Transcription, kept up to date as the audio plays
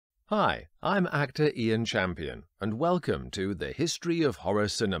Hi, I'm actor Ian Champion, and welcome to The History of Horror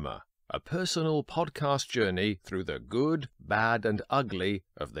Cinema, a personal podcast journey through the good, bad, and ugly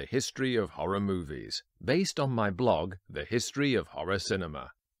of the history of horror movies, based on my blog, The History of Horror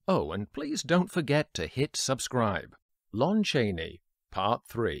Cinema. Oh, and please don't forget to hit subscribe. Lon Chaney, Part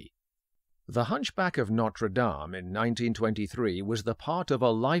 3. The Hunchback of Notre Dame in 1923 was the part of a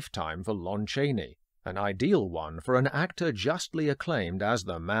lifetime for Lon Chaney, an ideal one for an actor justly acclaimed as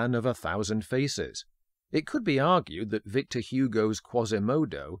the man of 1,000 faces. It could be argued that Victor Hugo's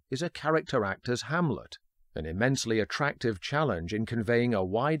Quasimodo is a character actor's Hamlet, an immensely attractive challenge in conveying a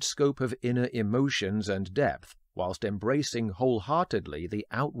wide scope of inner emotions and depth, whilst embracing wholeheartedly the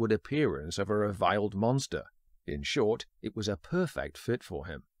outward appearance of a reviled monster. In short, it was a perfect fit for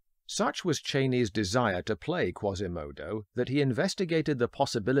him. Such was Chaney's desire to play Quasimodo that he investigated the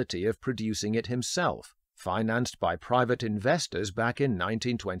possibility of producing it himself, financed by private investors back in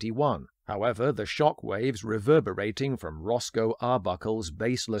 1921. However, the shockwaves reverberating from Roscoe Arbuckle's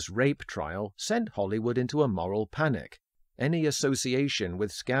baseless rape trial sent Hollywood into a moral panic. Any association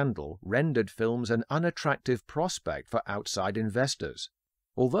with scandal rendered films an unattractive prospect for outside investors.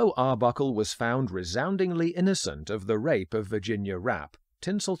 Although Arbuckle was found resoundingly innocent of the rape of Virginia Rapp,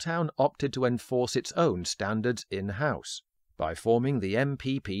 Tinseltown opted to enforce its own standards in-house by forming the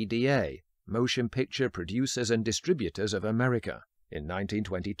MPPDA, Motion Picture Producers and Distributors of America, in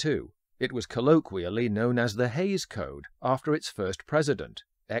 1922. It was colloquially known as the Hays Code after its first president,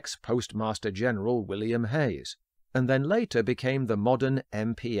 ex-Postmaster General William Hays, and then later became the modern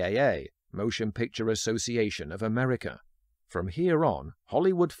MPAA, Motion Picture Association of America. From here on,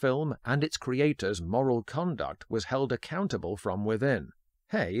 Hollywood film and its creators' moral conduct was held accountable from within.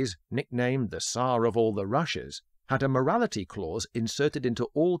 Hays, nicknamed the Tsar of all the Russias, had a morality clause inserted into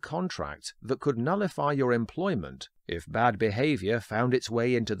all contracts that could nullify your employment if bad behavior found its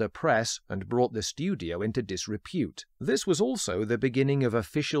way into the press and brought the studio into disrepute. This was also the beginning of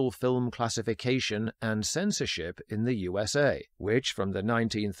official film classification and censorship in the USA, which from the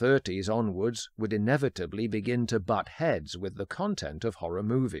 1930s onwards would inevitably begin to butt heads with the content of horror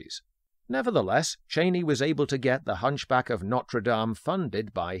movies. Nevertheless, Chaney was able to get The Hunchback of Notre Dame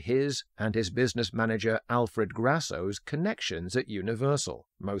funded by his and his business manager Alfred Grasso's connections at Universal,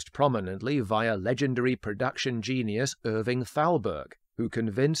 most prominently via legendary production genius Irving Thalberg, who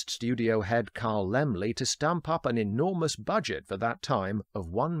convinced studio head Carl Laemmle to stamp up an enormous budget for that time of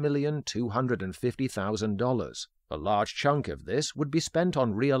 $1,250,000. A large chunk of this would be spent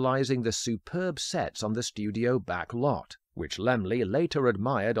on realizing the superb sets on the studio back lot, which Laemmle later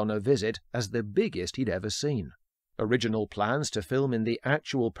admired on a visit as the biggest he'd ever seen. Original plans to film in the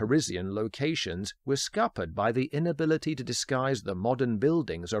actual Parisian locations were scuppered by the inability to disguise the modern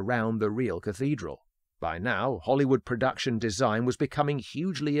buildings around the real cathedral. By now, Hollywood production design was becoming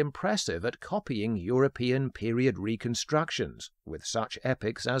hugely impressive at copying European period reconstructions, with such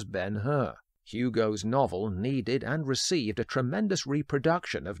epics as Ben-Hur. Hugo's novel needed and received a tremendous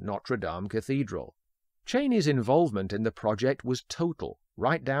reproduction of Notre Dame Cathedral. Chaney's involvement in the project was total,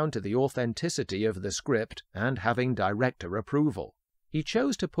 right down to the authenticity of the script and having director approval. He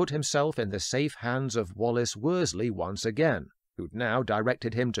chose to put himself in the safe hands of Wallace Worsley once again, who'd now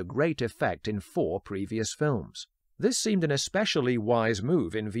directed him to great effect in 4 previous films. This seemed an especially wise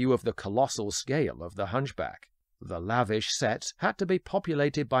move in view of the colossal scale of The Hunchback. The lavish sets had to be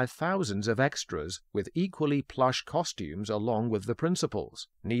populated by thousands of extras with equally plush costumes along with the principals,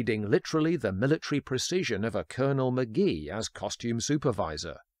 needing literally the military precision of a Colonel McGee as costume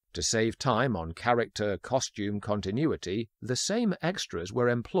supervisor. To save time on character costume continuity, the same extras were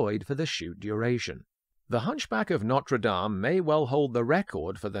employed for the shoot duration. The Hunchback of Notre Dame may well hold the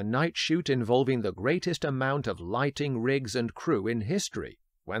record for the night shoot involving the greatest amount of lighting rigs and crew in history,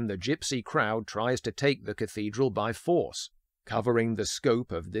 when the gypsy crowd tries to take the cathedral by force. Covering the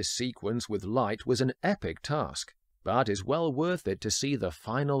scope of this sequence with light was an epic task, but is well worth it to see the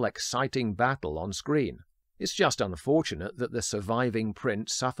final exciting battle on screen. It's just unfortunate that the surviving print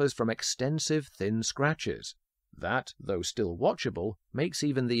suffers from extensive thin scratches. That, though still watchable, makes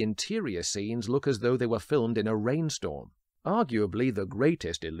even the interior scenes look as though they were filmed in a rainstorm. Arguably the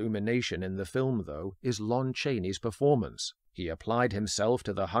greatest illumination in the film, though, is Lon Chaney's performance. He applied himself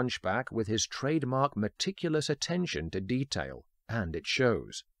to the Hunchback with his trademark meticulous attention to detail, and it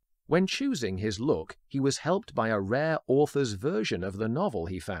shows. When choosing his look, he was helped by a rare author's version of the novel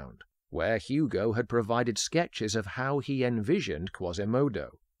he found, where Hugo had provided sketches of how he envisioned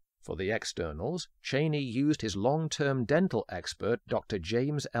Quasimodo. For the externals, Chaney used his long-term dental expert Dr.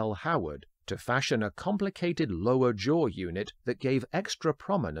 James L. Howard to fashion a complicated lower jaw unit that gave extra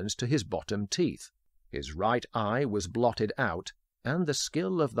prominence to his bottom teeth. His right eye was blotted out, and the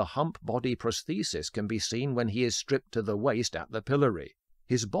skill of the hump body prosthesis can be seen when he is stripped to the waist at the pillory.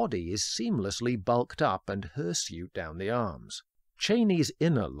 His body is seamlessly bulked up and hirsute down the arms. Chaney's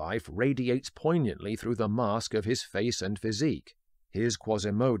inner life radiates poignantly through the mask of his face and physique. His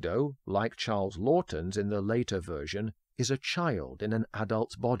Quasimodo, like Charles Lawton's in the later version, is a child in an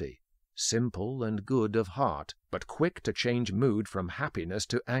adult's body, simple and good of heart, but quick to change mood from happiness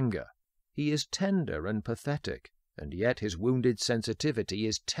to anger. He is tender and pathetic, and yet his wounded sensitivity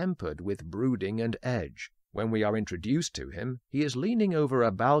is tempered with brooding and edge. When we are introduced to him, he is leaning over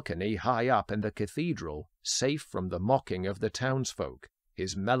a balcony high up in the cathedral, safe from the mocking of the townsfolk,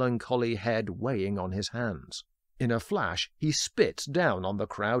 his melancholy head weighing on his hands. In a flash, he spits down on the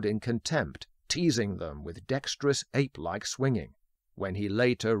crowd in contempt, teasing them with dexterous ape-like swinging. When he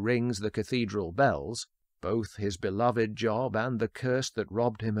later rings the cathedral bells, both his beloved job and the curse that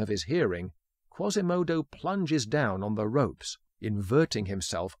robbed him of his hearing, Quasimodo plunges down on the ropes, inverting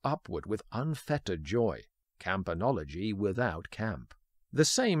himself upward with unfettered joy. Campanology without camp. The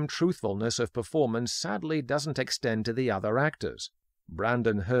same truthfulness of performance sadly doesn't extend to the other actors.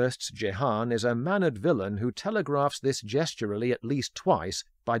 Brandon Hurst's Jehan is a mannered villain who telegraphs this gesturally at least twice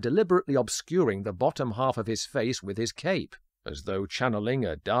by deliberately obscuring the bottom half of his face with his cape, as though channeling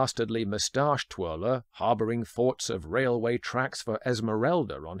a dastardly moustache twirler harboring thoughts of railway tracks for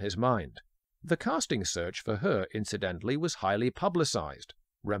Esmeralda on his mind. The casting search for her, incidentally, was highly publicized,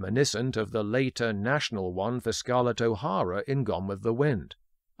 reminiscent of the later national one for Scarlett O'Hara in Gone with the Wind.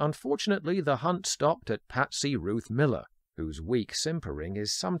 Unfortunately, the hunt stopped at Patsy Ruth Miller, whose weak simpering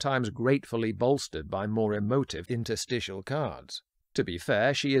is sometimes gratefully bolstered by more emotive interstitial cards. To be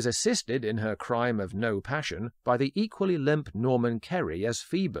fair, she is assisted in her crime of no passion by the equally limp Norman Kerry as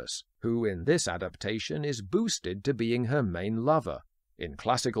Phoebus, who in this adaptation is boosted to being her main lover. In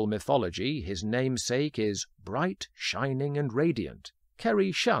classical mythology, his namesake is bright, shining, and radiant.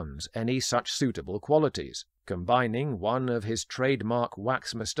 Kerry shuns any such suitable qualities, combining one of his trademark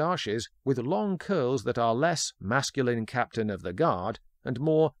wax moustaches with long curls that are less masculine Captain of the Guard and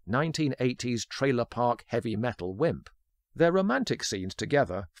more 1980s trailer park heavy metal wimp. Their romantic scenes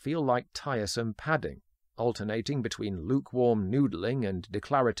together feel like tiresome padding, alternating between lukewarm noodling and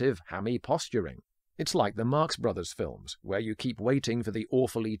declarative hammy posturing. It's like the Marx Brothers films, where you keep waiting for the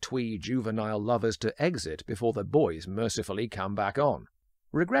awfully twee juvenile lovers to exit before the boys mercifully come back on.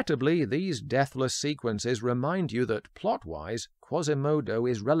 Regrettably, these deathless sequences remind you that, plot-wise, Quasimodo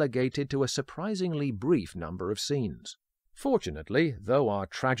is relegated to a surprisingly brief number of scenes. Fortunately, though our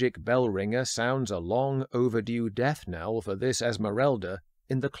tragic bell ringer sounds a long overdue death knell for this Esmeralda,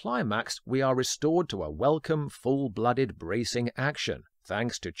 in the climax we are restored to a welcome, full-blooded, bracing action,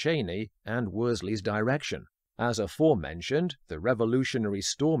 thanks to Chaney and Worsley's direction. As aforementioned, the revolutionary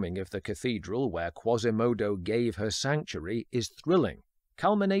storming of the cathedral where Quasimodo gave her sanctuary is thrilling,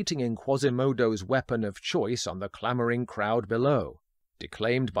 culminating in Quasimodo's weapon of choice on the clamouring crowd below,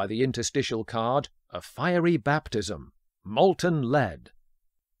 declaimed by the interstitial card, a fiery baptism, molten lead.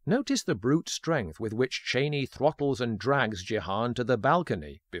 Notice the brute strength with which Chaney throttles and drags Jehan to the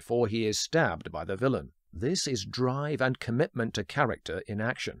balcony before he is stabbed by the villain. This is drive and commitment to character in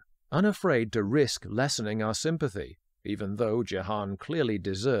action, unafraid to risk lessening our sympathy, even though Jehan clearly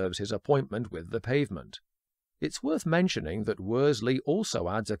deserves his appointment with the pavement. It's worth mentioning that Worsley also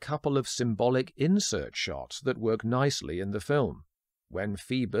adds a couple of symbolic insert shots that work nicely in the film. When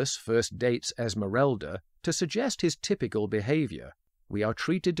Phoebus first dates Esmeralda, to suggest his typical behavior, we are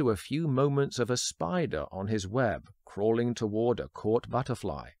treated to a few moments of a spider on his web crawling toward a caught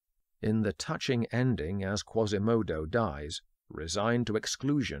butterfly. In the touching ending as Quasimodo dies, resigned to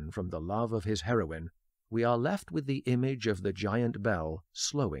exclusion from the love of his heroine, we are left with the image of the giant bell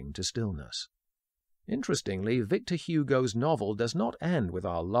slowing to stillness. Interestingly, Victor Hugo's novel does not end with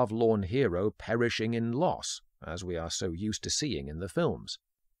our lovelorn hero perishing in loss, as we are so used to seeing in the films.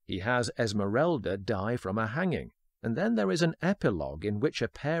 He has Esmeralda die from a hanging, and then there is an epilogue in which a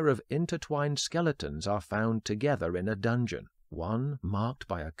pair of intertwined skeletons are found together in a dungeon, one marked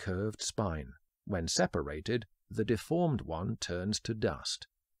by a curved spine. When separated, the deformed one turns to dust.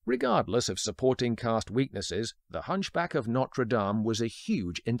 Regardless of supporting cast weaknesses, The Hunchback of Notre Dame was a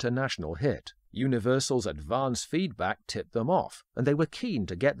huge international hit. Universal's advance feedback tipped them off, and they were keen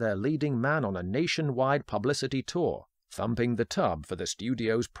to get their leading man on a nationwide publicity tour, thumping the tub for the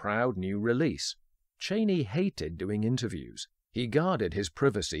studio's proud new release. Chaney hated doing interviews. He guarded his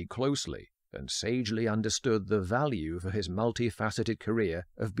privacy closely, and sagely understood the value for his multifaceted career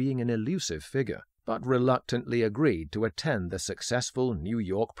of being an elusive figure, but reluctantly agreed to attend the successful New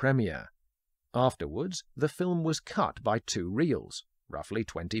York premiere. Afterwards, the film was cut by 2 reels, roughly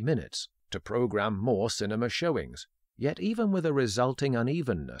 20 minutes, to program more cinema showings, Yet even with a resulting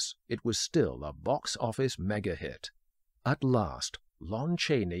unevenness, it was still a box office mega hit. At last, Lon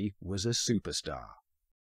Chaney was a superstar.